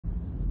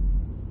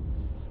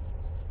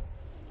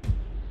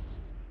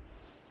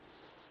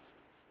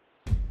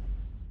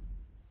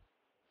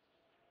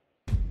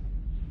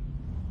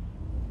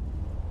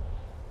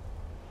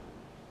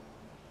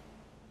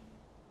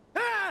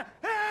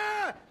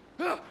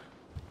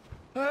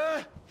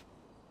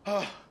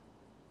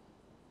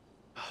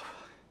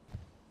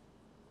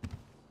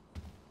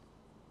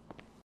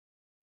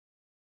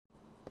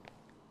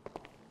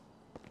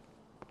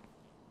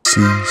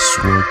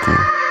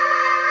Swagger.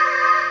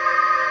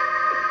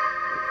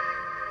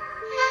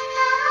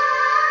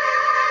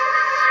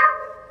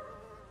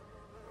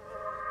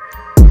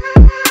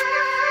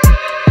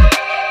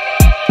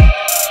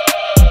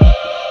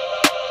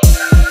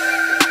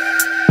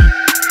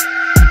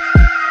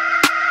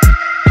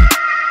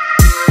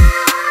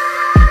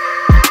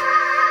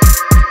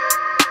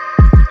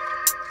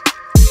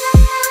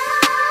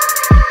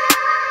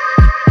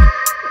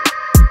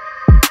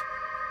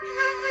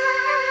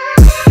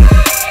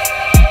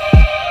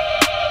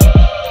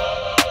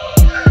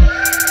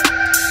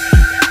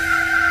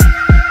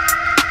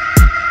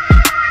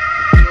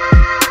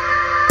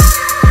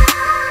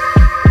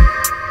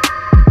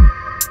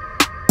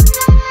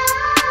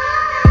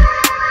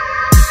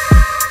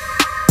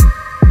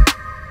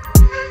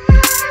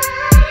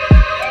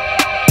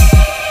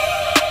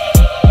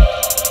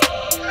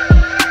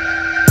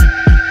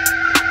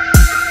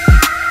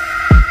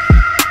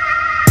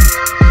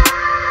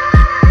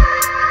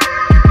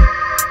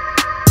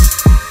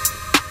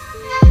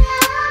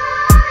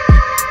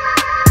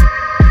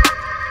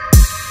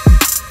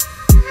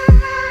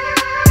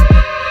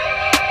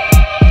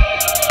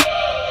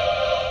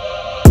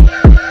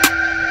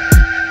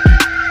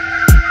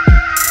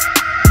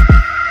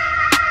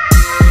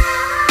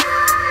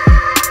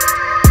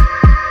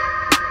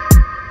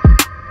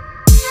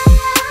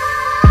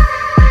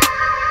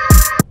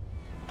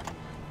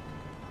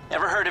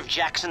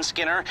 Jackson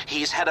Skinner,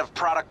 he's head of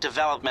product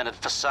development at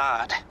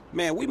Facade.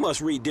 Man, we must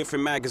read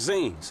different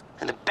magazines.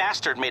 And the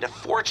bastard made a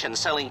fortune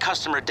selling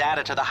customer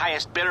data to the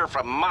highest bidder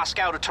from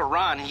Moscow to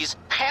Tehran. He's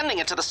handing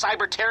it to the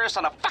cyber terrorists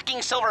on a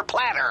fucking silver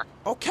platter.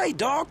 Okay,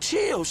 dog,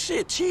 chill.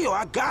 Shit, chill.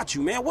 I got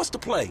you, man. What's the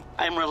play?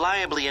 I'm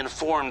reliably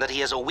informed that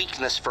he has a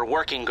weakness for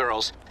working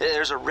girls.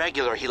 There's a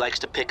regular he likes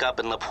to pick up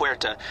in La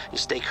Puerta. You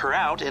stake her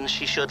out, and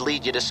she should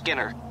lead you to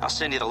Skinner. I'll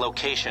send you the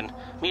location.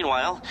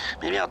 Meanwhile,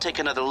 maybe I'll take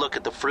another look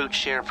at the fruit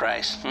share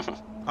price.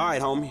 All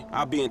right, homie.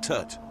 I'll be in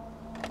touch.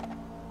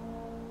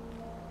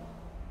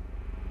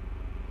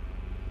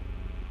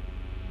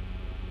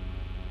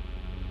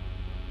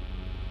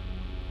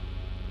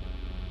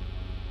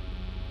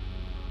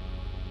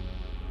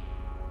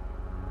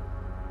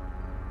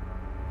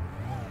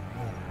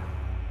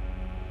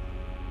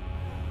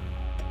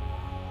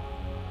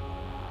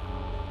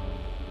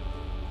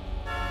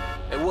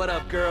 Hey, what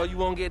up, girl? You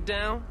won't get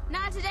down?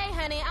 Not today,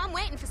 honey. I'm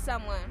waiting for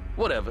someone.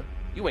 Whatever.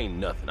 You ain't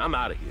nothing. I'm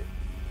out of here.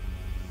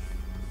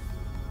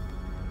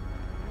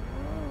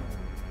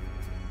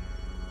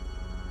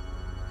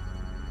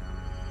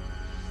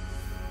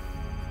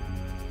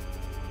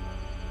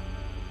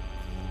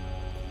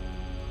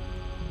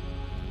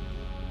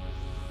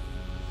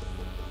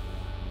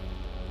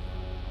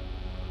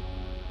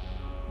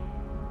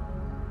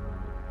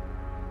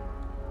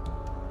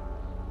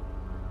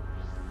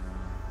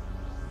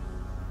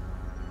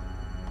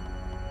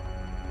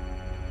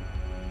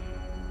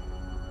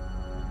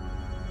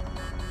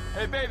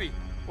 Hey, baby,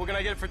 what can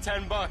I get for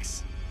 10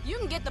 bucks? You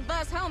can get the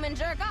bus home and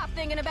jerk off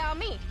thinking about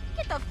me.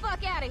 Get the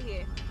fuck out of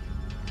here.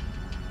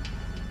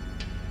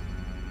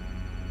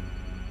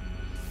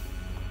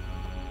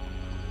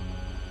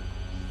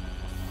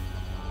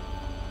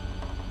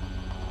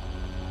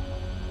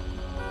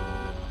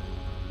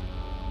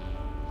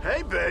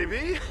 Hey,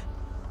 baby.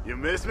 You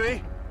miss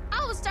me?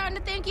 I was starting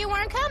to think you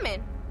weren't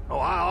coming. Oh,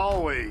 I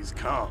always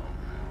come.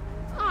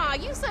 Aw,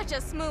 you such a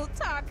smooth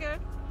talker.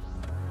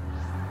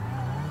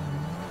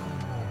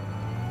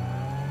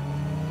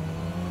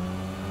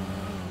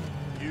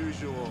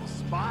 Usual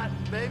spot,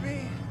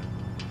 baby.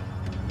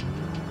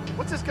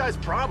 What's this guy's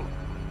problem?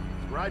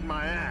 He's riding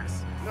my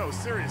ass. No,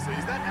 seriously,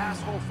 is that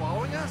asshole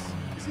following us?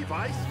 Is he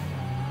Vice?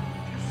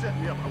 If you set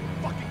me up, I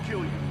will fucking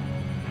kill you.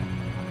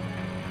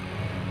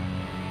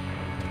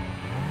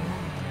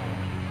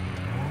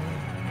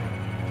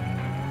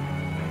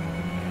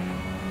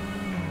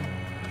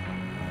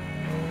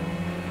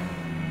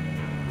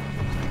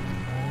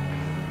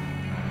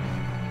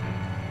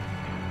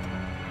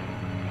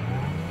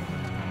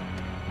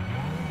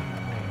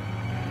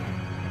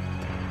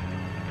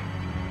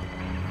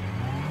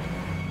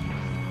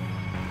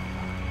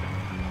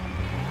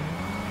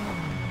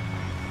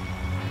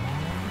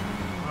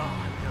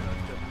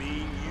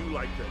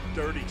 Like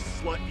the dirty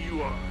slut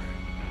you are.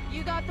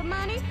 You got the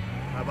money?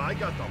 Have I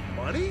got the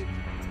money?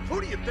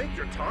 Who do you think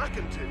you're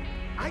talking to?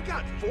 I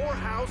got 4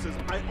 houses.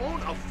 I own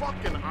a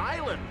fucking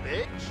island,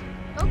 bitch.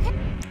 Okay.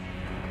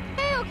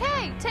 Hey,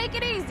 okay. Take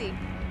it easy.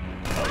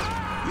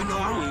 You know,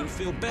 I don't even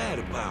feel bad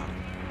about it.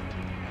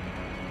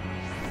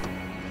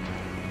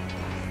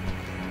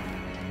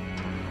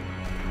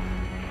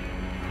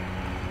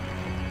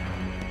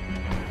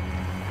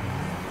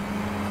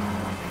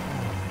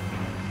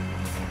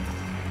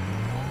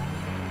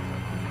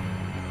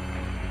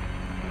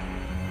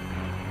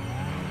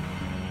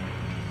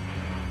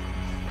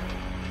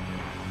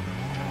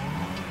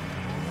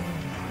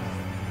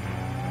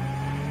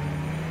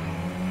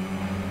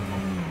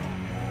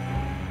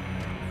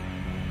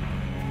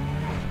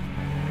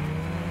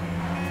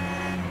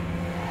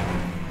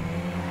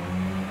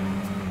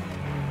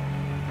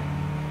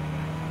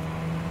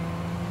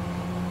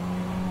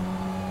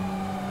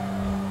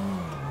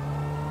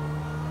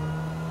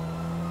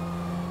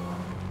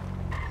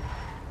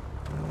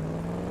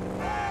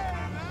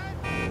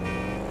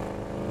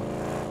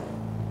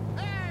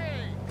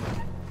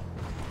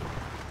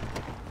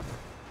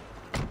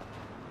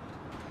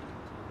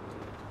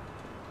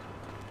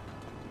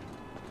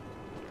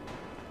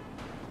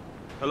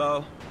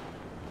 Hello?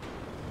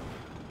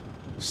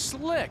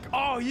 Slick.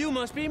 Oh, you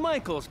must be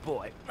Michael's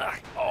boy. Ugh.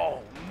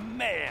 Oh,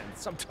 man.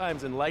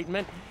 Sometimes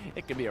enlightenment,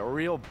 it can be a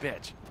real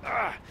bitch.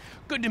 Ugh.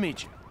 Good to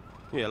meet you.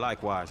 Yeah,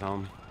 likewise,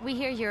 homie. We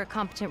hear you're a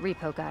competent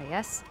repo guy,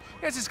 yes?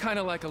 This is kind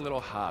of like a little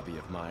hobby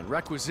of mine,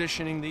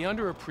 requisitioning the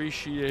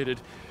underappreciated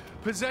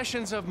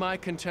possessions of my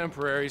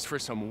contemporaries for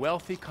some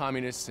wealthy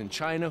communists in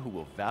China who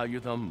will value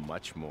them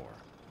much more.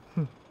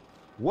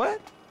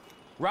 What?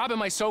 Robbing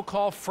my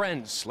so-called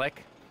friends,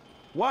 Slick.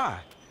 Why?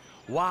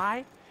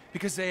 Why?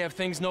 Because they have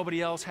things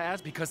nobody else has,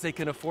 because they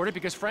can afford it,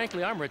 because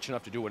frankly, I'm rich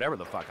enough to do whatever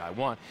the fuck I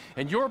want,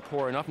 and you're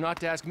poor enough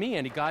not to ask me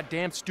any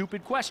goddamn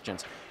stupid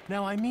questions.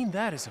 Now, I mean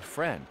that as a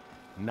friend.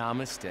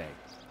 Namaste.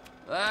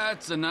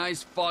 That's a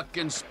nice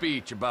fucking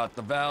speech about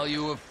the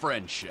value of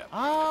friendship.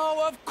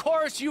 Oh, of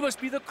course, you must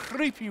be the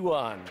creepy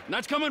one. And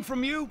that's coming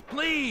from you?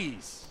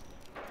 Please.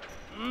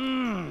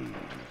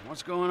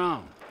 What's going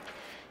on?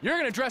 You're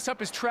gonna dress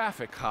up as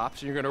traffic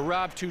cops, and you're gonna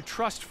rob 2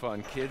 trust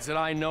fund kids that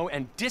I know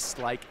and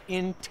dislike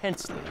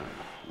intensely.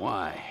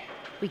 Why?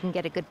 We can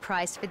get a good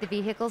price for the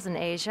vehicles in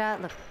Asia.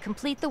 Look,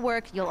 complete the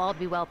work, you'll all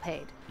be well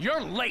paid. You're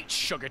late,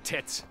 sugar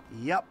tits.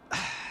 Yep.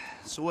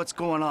 So what's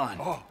going on?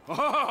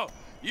 Oh,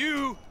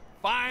 you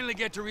finally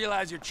get to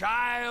realize your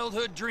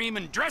childhood dream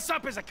and dress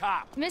up as a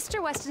cop.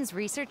 Mr. Weston's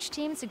research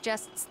team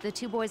suggests the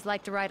 2 boys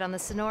like to ride on the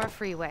Sonora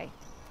Freeway.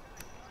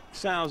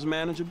 Sounds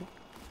manageable.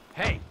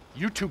 Hey,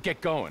 you 2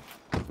 get going.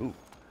 Ooh,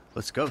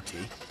 let's go, T.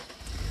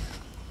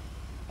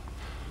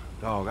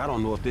 Dog, I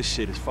don't know if this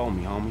shit is for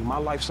me, homie. My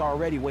life's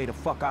already way the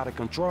fuck out of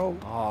control.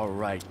 All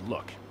right,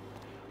 look.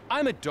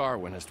 I'm a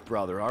Darwinist,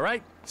 brother, all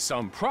right?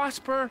 Some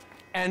prosper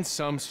and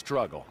some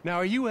struggle. Now,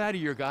 are you out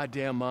of your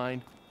goddamn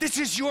mind? This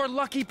is your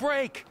lucky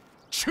break.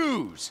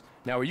 Choose.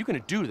 Now, are you gonna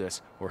do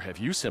this, or have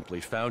you simply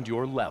found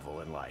your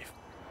level in life?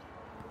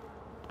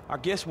 I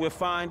guess we'll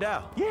find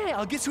out. Yeah,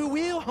 I'll get you a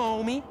wheel,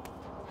 homie.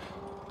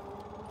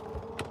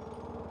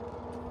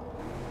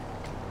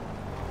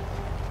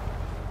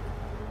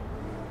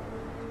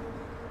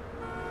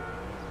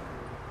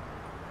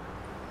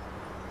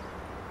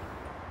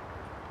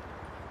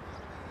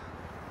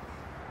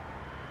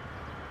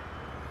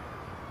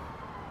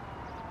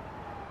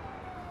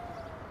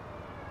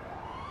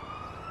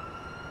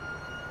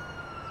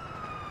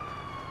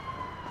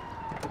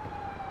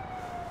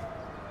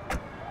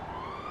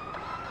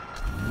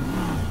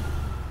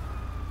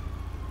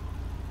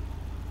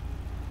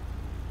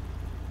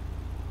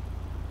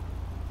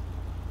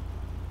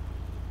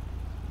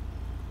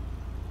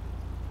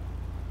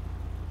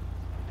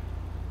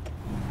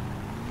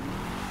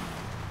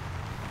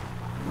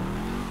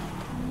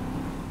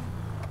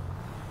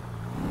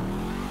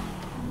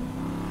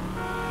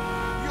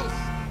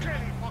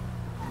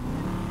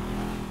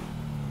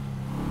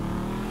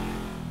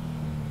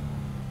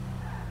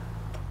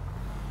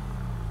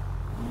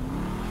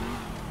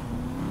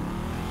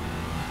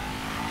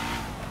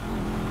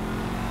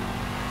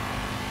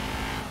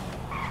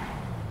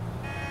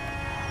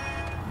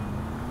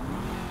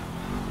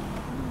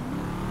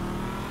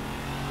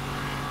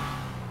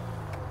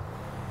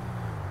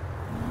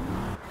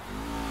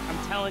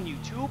 Telling you,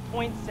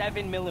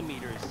 2.7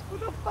 millimeters. Who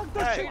the fuck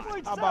does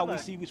 2.7? How about we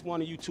see which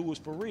one of you 2 is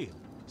for real?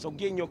 So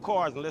get in your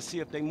cars and let's see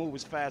if they move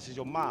as fast as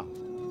your mouth.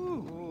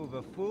 Ooh,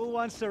 the fool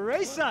wants to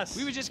race us.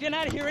 We were just getting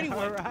out of here anyway.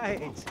 All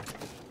right.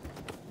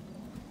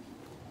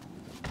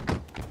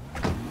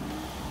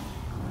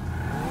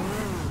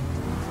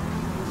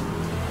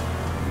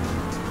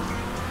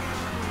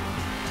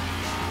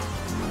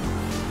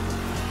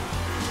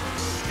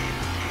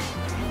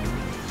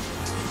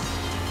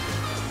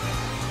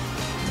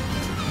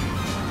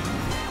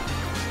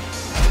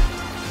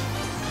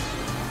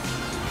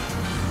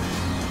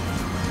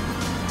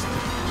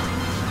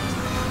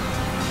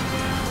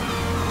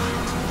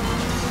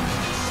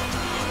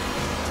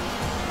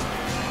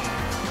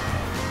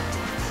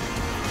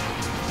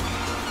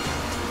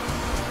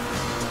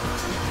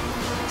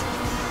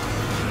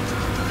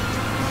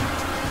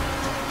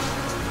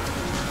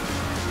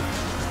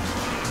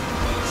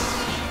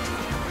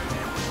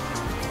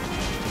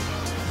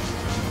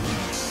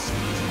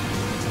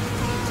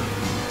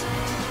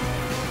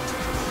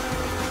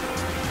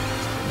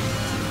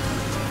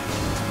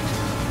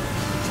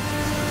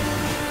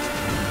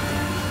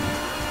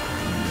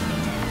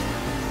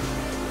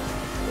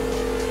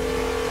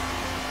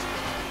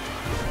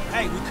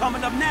 Hey, we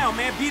coming up now,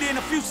 man. Be there in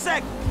a few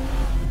seconds.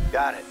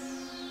 Got it.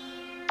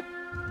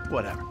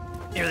 Whatever.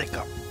 Here they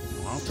come.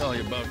 I'll tell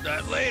you about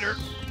that later.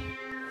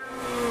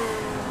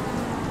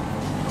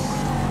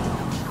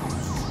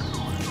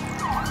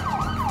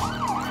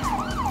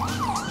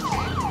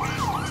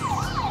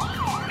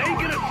 Ain't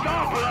gonna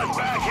stop with us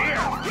back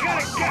here. You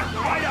gotta get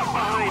right up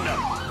behind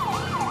them.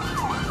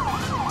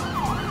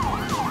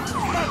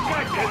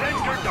 Suspect has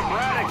entered the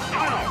Braddock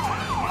Tunnel.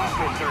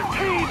 Officer T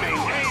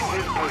maintains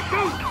his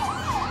pursuit.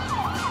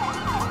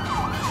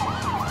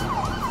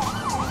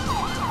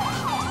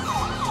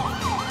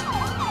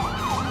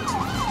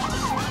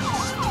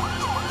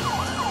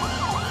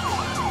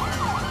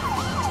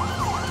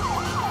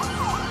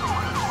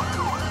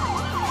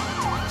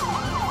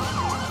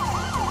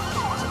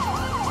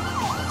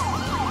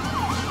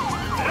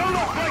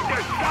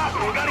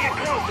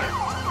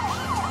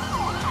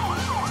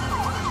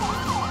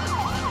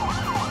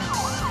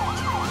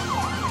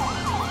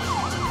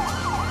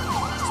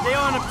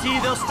 on them, T.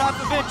 They'll stop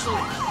eventually.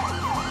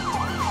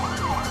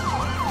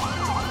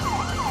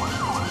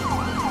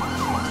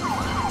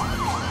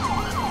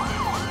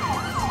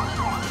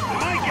 Am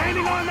I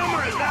gaining on them,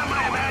 or is that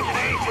my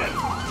imagination?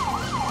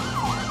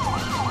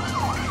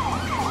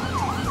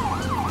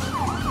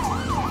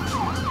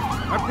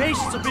 Our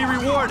patience will be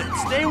rewarded.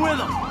 Stay with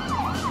them.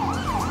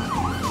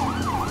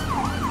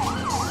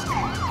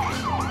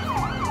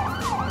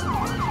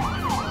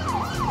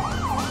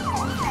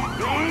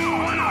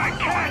 When I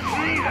catch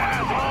these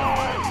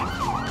assholes!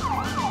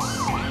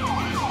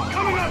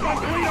 Coming up on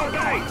Toledo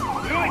Bay!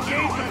 We might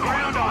gain some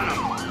ground on them.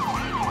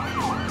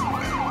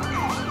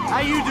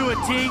 How you doing,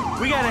 T?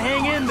 We gotta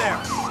hang in there.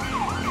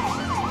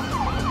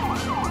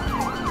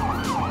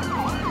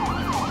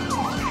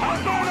 How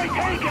far are they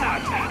taking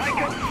us? I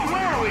can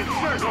swear we've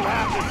circled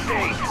half the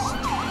state.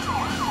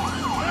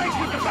 Thanks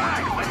at the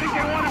back. I think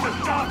they wanted to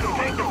stop and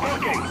take the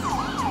booking.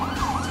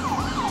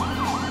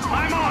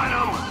 I'm on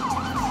them.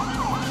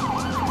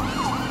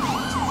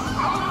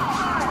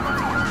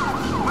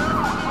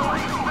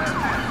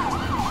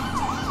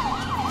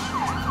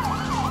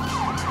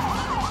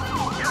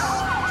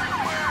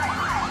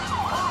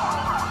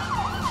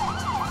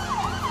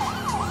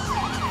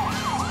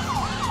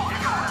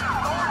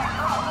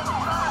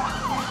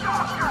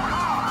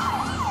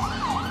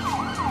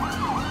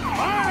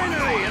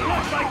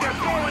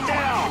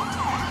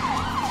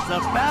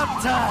 It's about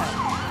time.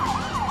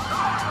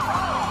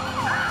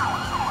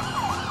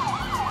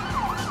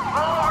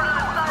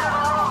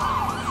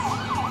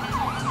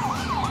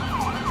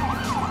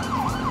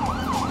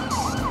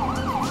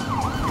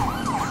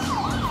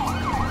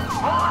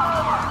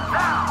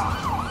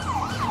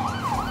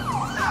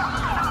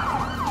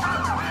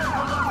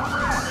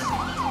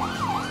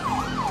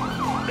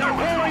 They're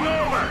pulling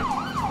over.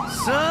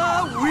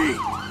 Sweet.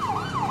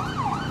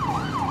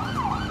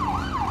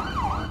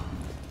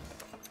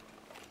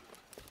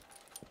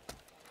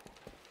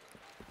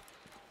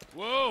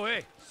 Whoa,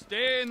 hey,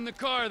 stay in the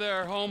car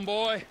there,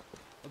 homeboy.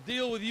 I'll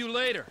deal with you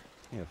later.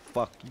 Yeah,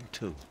 fuck you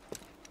too.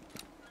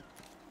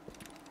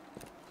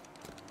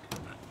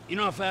 You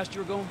know how fast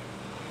you were going?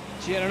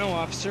 Gee, I don't know,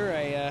 officer.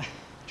 I,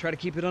 try to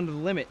keep it under the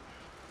limit.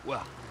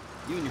 Well,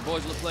 you and your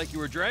boys look like you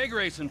were drag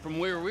racing from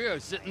where we were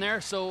sitting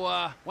there, so,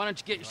 why don't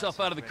you get yourself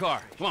out of the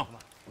car? Come on.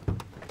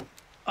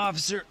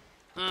 Officer,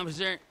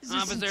 Officer, is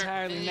this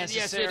entirely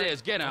necessary? Yes, it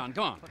is. Get on.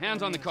 Come on.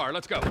 Hands on the car.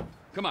 Let's go.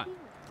 Come on.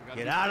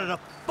 Get out of the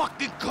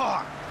fucking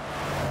car.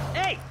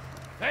 Hey!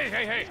 Hey!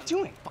 What are you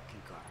doing?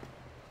 Fucking car.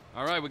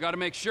 All right, we gotta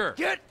make sure.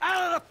 Get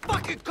out of the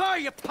fucking car,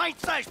 you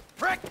pint-sized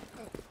prick!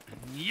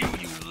 You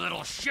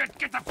little shit!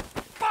 Get the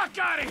fuck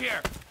out of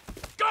here!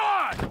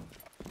 Gone!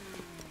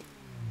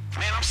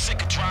 Man, I'm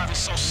sick of driving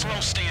so slow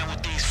staying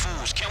with these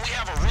fools. Can we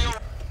have a real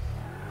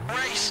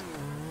race?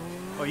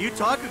 Oh, you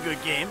talk a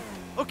good game.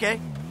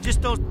 Okay,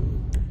 just don't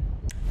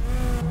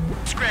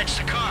Scratch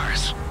the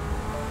cars.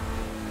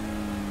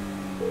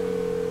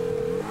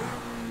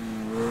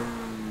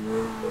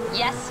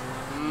 Yes?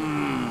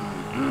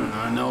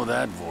 I know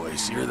that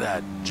voice. You're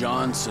that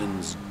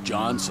Johnson's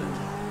Johnson.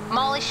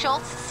 Molly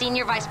Schultz,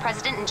 Senior Vice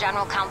President and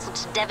General Counsel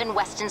to Devin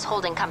Weston's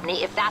holding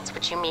company, if that's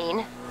what you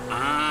mean.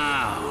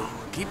 Oh,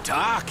 keep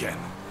talking.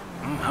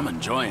 I'm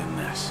enjoying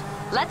this.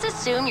 Let's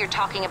assume you're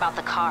talking about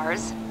the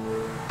cars.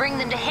 Bring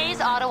them to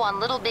Hayes Auto on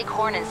Little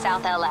Bighorn in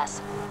South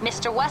LS.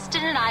 Mr.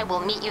 Weston and I will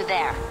meet you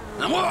there.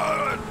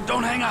 Whoa,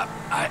 don't hang up.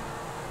 I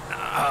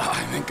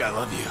think I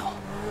love you.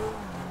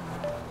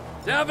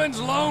 Devin's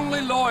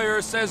lonely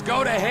lawyer says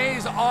go to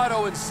Hayes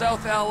Auto in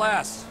South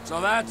LS, so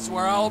that's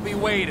where I'll be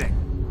waiting.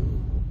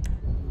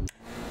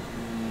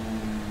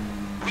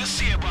 We'll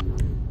see about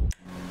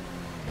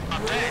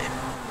that.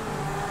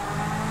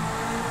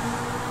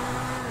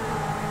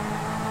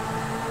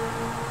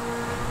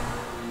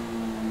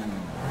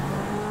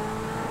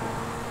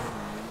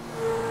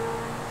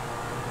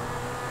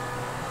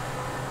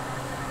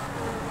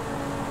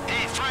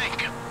 Hey,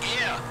 Frank.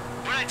 Yeah,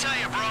 what'd I tell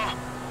you, bro?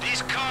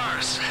 These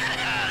cars.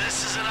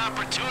 This is an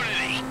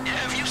opportunity.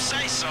 Yeah, if you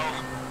say so.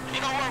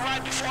 You know what?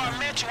 Right before I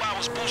met you, I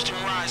was boosting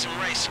rides and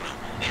racing them.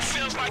 It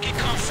feels like it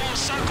come full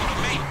circle to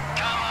me.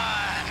 Come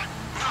on.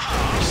 No,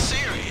 I'm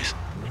serious.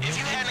 If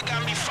you hadn't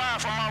got me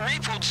fired from my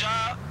repo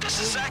job, this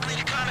is exactly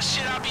the kind of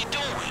shit I'll be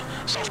doing.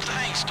 So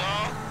thanks,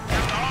 dawg.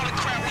 After all the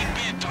crap we've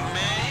been through,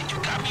 man,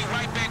 you got me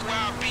right back where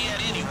I'll be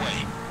at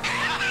anyway.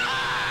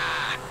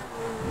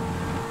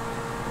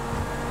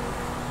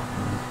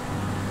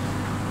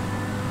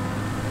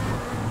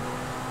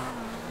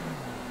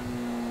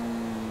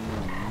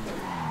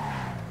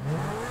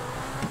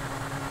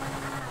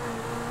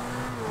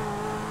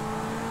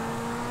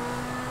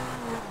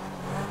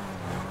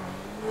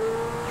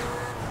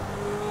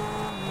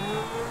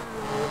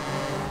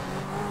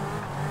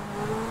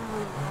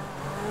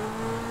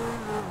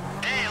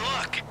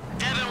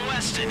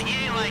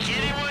 He ain't like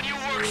anyone you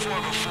worked for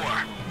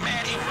before.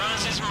 Man, he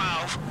runs his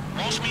mouth,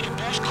 wants me to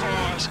boost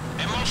cars,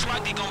 and most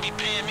likely gonna be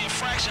paying me a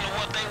fraction of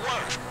what they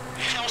worth.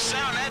 He don't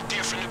sound that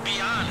different, to be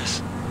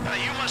honest.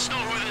 You must know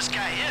who this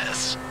guy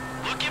is.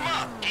 Look him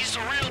up. He's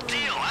the real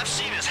deal. I've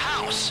seen his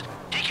house.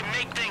 He can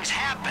make things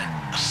happen.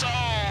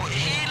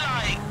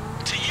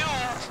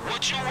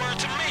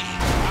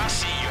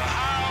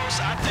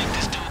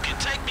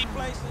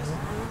 places?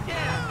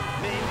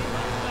 Yeah, maybe.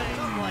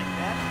 Something like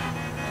that.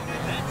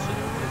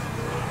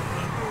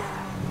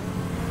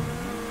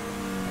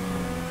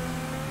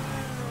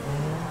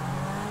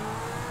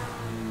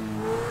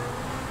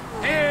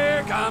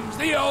 Here comes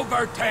the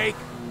overtake.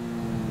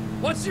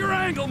 What's your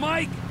angle,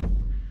 Mike?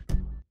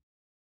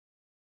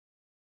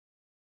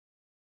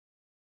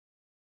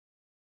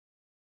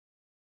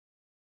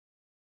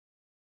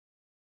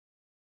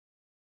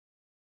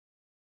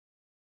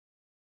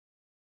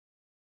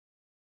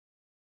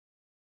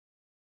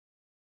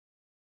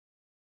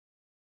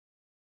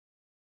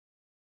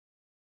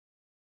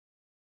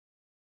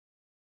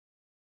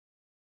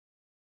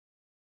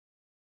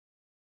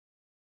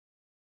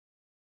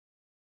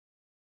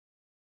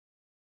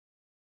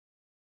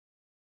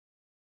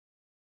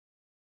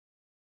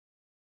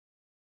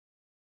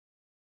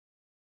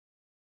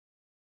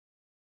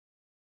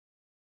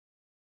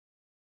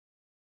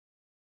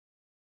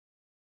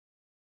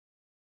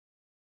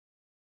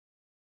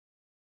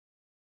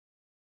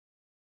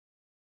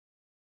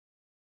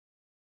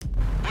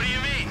 What do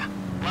you mean?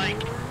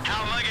 Like,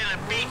 how am I gonna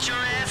beat your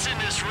ass in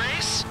this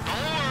race?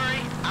 Don't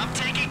worry, I'm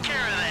taking care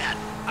of that.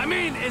 I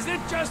mean, is it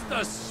just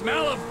the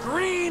smell of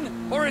green?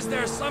 Or is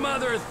there some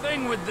other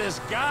thing with this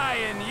guy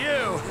and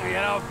you?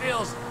 You know,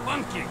 feels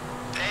funky.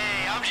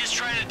 Hey, I'm just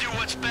trying to do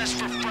what's best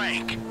for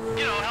Frank.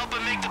 You know, help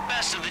him make the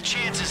best of the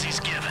chances he's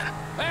given.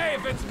 Hey,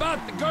 if it's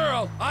about the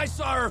girl, I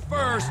saw her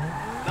first.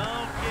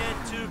 Don't get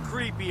too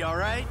creepy, all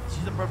right?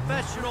 She's a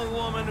professional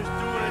woman who's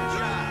doing a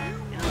job.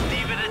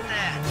 Leave it at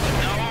that.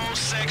 No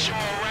sexual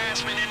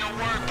harassment in the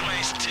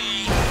workplace,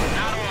 T.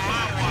 Not on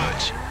my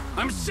watch.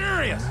 I'm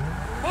serious!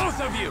 Both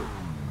of you!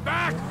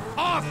 Back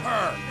off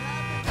her!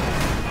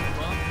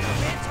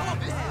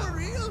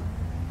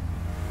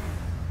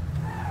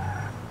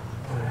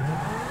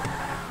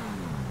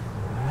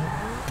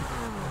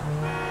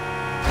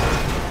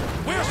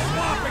 We're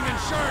swapping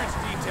insurance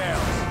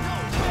details!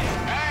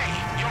 Hey,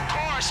 your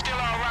car's still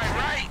all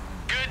right?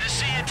 Good to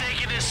see you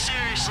taking this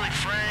seriously,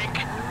 Frank.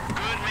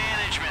 Good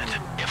management.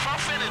 If I'm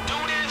finna do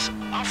this,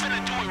 I'm finna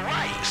do it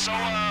right. So,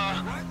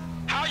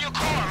 how your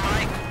car,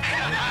 Mike?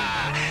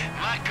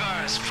 My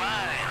car's fine.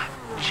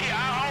 Yeah,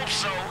 I hope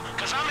so,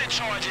 cause I'm in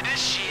charge of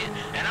this shit,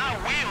 and I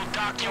will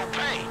dock your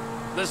pay.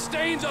 The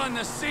stains on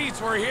the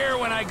seats were here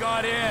when I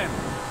got in.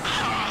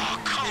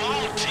 Oh, come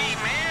on,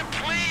 T-Man,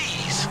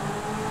 please.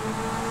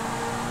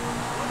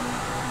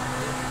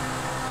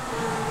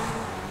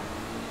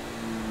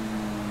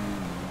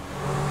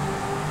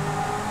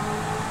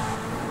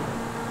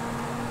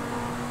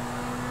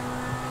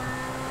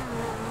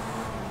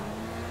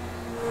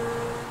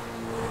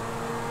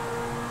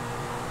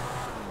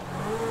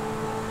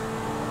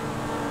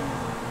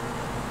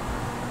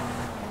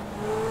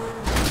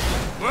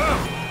 Whoa!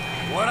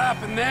 What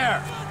happened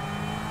there?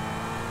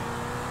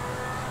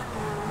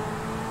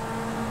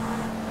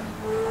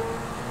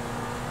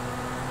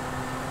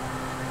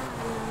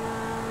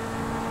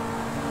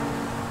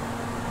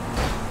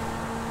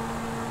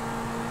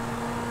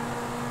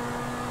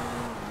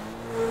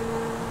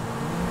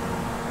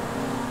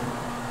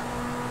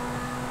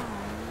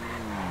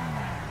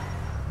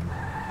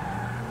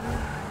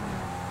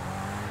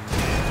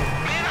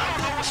 Man, I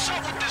don't know what's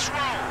up with this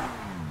road.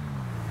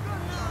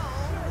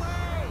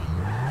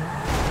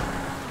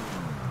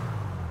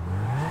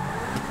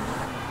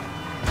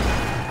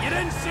 You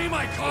didn't see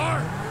my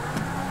car?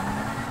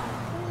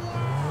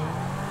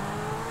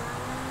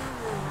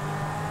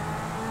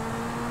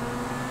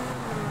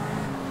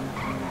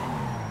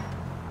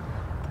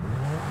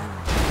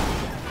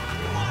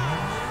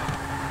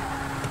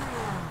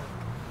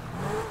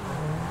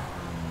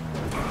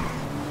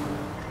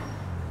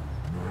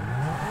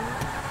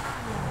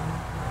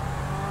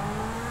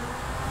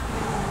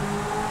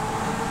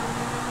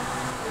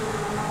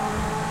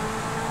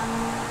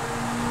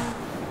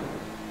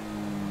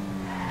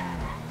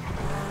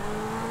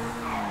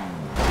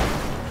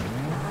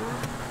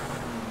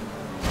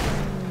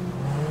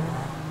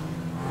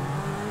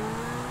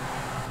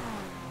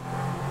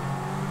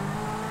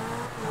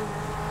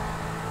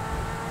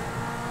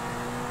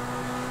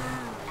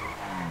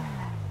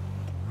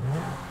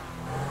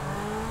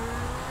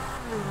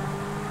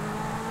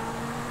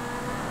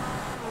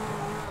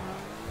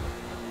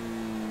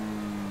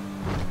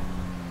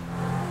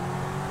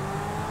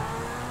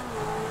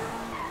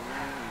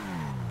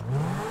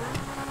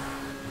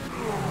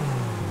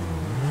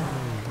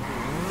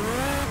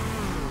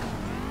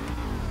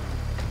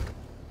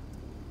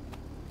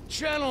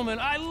 Gentlemen,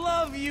 I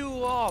love you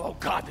all. Oh,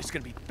 God, this is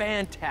gonna be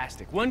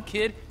fantastic. One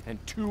kid and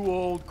two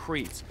old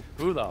creeps.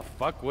 Who the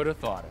fuck would have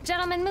thought it?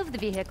 Gentlemen, move the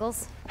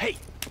vehicles. Hey,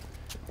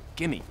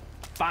 gimme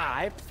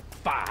 5,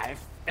 5,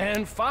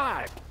 and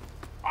 5.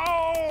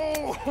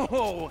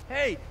 Oh,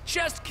 hey,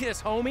 chest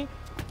kiss, homie.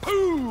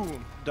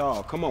 Boom!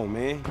 Dawg, come on,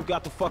 man. You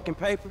got the fucking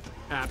paper?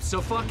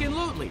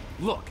 Abso-fucking-lutely.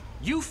 Look,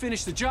 you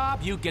finish the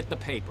job, you get the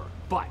paper.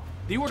 But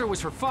the order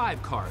was for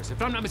 5 cars.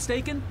 If I'm not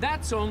mistaken,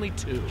 that's only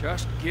 2.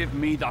 Just give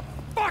me the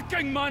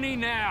fucking money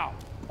now!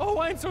 Oh,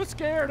 I'm so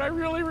scared. I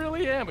really,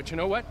 really am. But you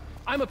know what?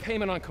 I'm a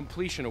payment on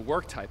completion of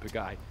work type of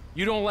guy.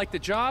 You don't like the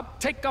job?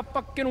 Take a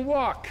fucking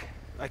walk.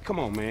 Hey, come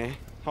on, man.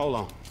 Hold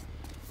on.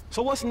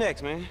 So what's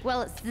next, man?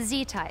 Well, it's the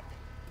Z-type.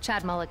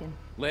 Chad Mulligan.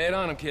 Lay it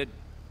on him, kid.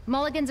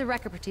 Mulligan's a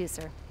record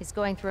producer. He's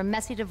going through a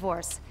messy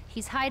divorce.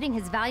 He's hiding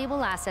his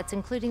valuable assets,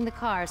 including the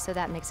car, so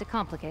that makes it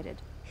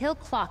complicated. He'll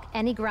clock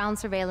any ground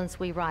surveillance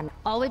we run.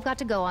 All we've got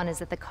to go on is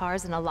that the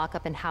car's in a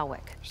lockup in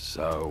Howick.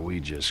 So we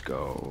just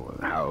go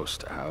house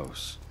to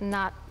house?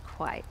 Not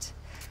quite.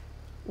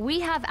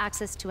 We have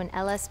access to an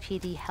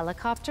LSPD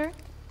helicopter.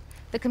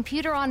 The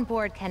computer on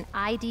board can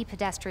ID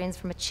pedestrians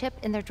from a chip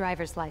in their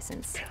driver's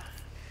license.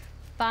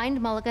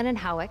 Find Mulligan in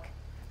Howick,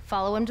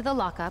 follow him to the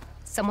lockup,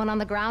 someone on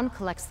the ground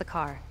collects the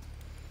car.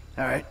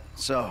 All right,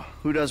 so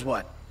who does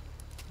what?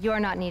 You're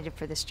not needed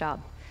for this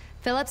job.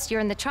 Phillips, you're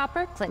in the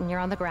chopper, Clinton, you're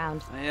on the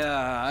ground.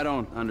 Yeah, I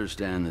don't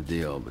understand the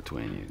deal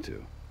between you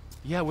two.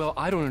 Yeah, well,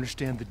 I don't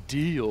understand the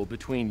deal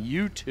between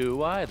you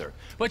two either.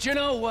 But you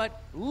know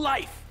what?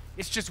 Life!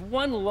 It's just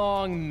one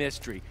long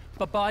mystery.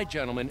 Bye-bye,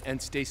 gentlemen,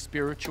 and stay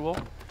spiritual.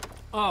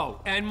 Oh,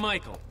 and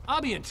Michael,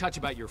 I'll be in touch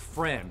about your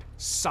friend,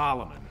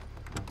 Solomon.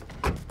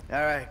 All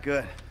right,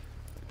 good.